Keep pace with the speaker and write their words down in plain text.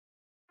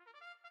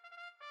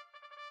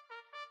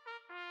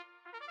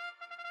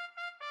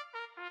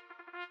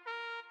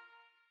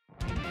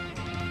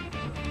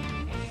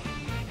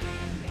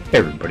Hey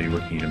everybody,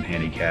 Rick Needham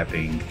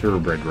handicapping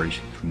thoroughbred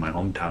racing from my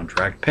hometown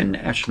track, Penn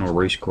National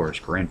Race Course,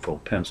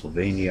 Granville,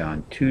 Pennsylvania,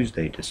 on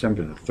Tuesday,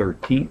 December the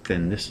 13th,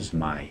 and this is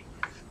my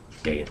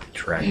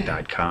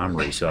dayatthetrack.com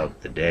race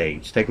of the day.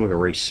 Let's take a look at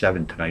race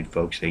 7 tonight,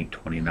 folks.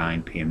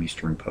 8:29 p.m.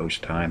 Eastern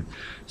Post Time.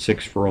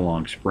 6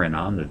 furlong sprint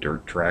on the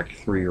dirt track.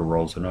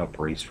 3-year-olds and up.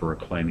 Race for a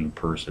claiming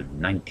purse of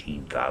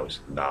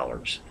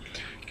 $19,000.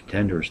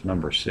 Contenders: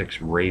 number 6,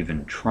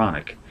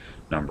 Raventronic.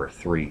 Number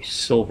 3,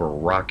 Silver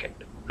Rocket.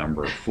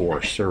 Number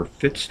 4, Sir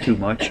Fits Too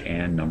Much,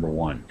 and number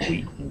 1,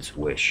 Wheaton's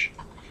Wish.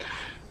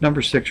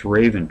 Number 6,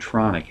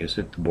 Raventronic, has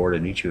hit the board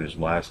in each of his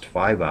last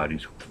 5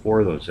 outings, with 4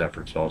 of those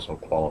efforts also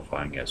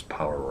qualifying as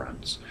power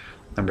runs.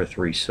 Number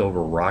 3,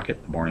 Silver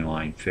Rocket, the morning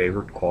line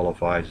favorite,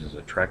 qualifies as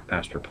a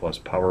Trackmaster Plus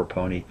power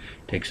pony,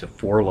 takes a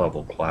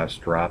 4-level class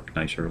drop,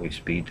 nice early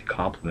speed to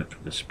complement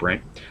for the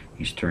sprint.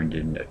 He's turned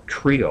in a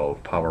trio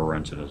of power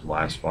runs in his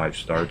last 5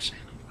 starts.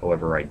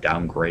 However, I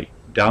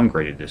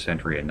downgraded this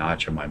entry a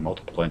notch on my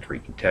multiple entry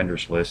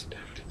contenders list,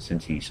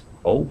 since he's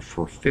 0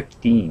 for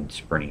 15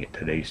 sprinting at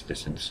today's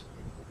distance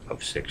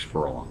of 6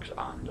 furlongs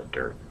on the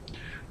dirt.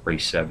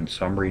 Race 7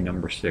 summary: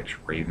 number 6,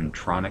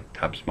 Raventronic,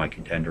 tops my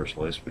contenders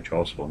list, which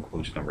also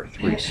includes number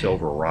 3,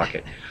 Silver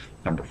Rocket,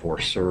 number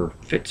 4, Sir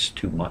Fits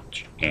Too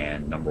Much,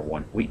 and number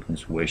 1,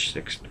 Wheaton's Wish,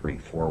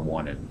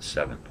 6-3-4-1 in the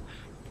 7th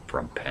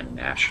from Penn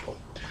National.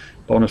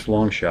 Bonus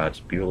long shots: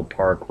 Beulah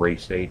Park,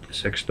 race 8, the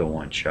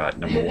 6-1 shot.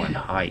 Number 1,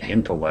 High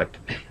Intellect,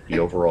 the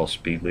overall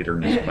speed leader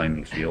in his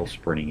claiming field,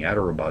 sprinting at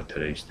or about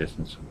today's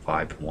distance of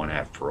 5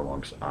 1/2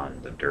 furlongs on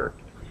the dirt.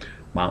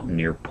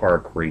 Mountaineer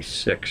Park, race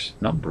 6,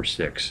 number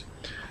 6,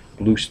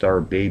 Blue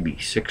Star Baby,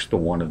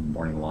 6-1 in the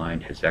morning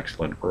line, has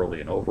excellent early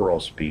and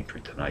overall speed for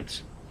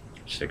tonight's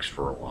 6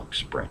 furlong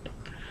sprint.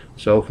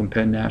 So from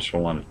Penn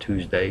National on a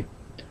Tuesday,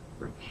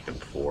 we're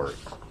looking for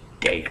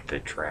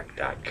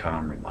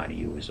dayatthetrack.com, reminding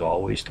you as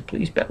always to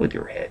please bet with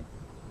your head,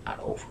 not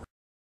over.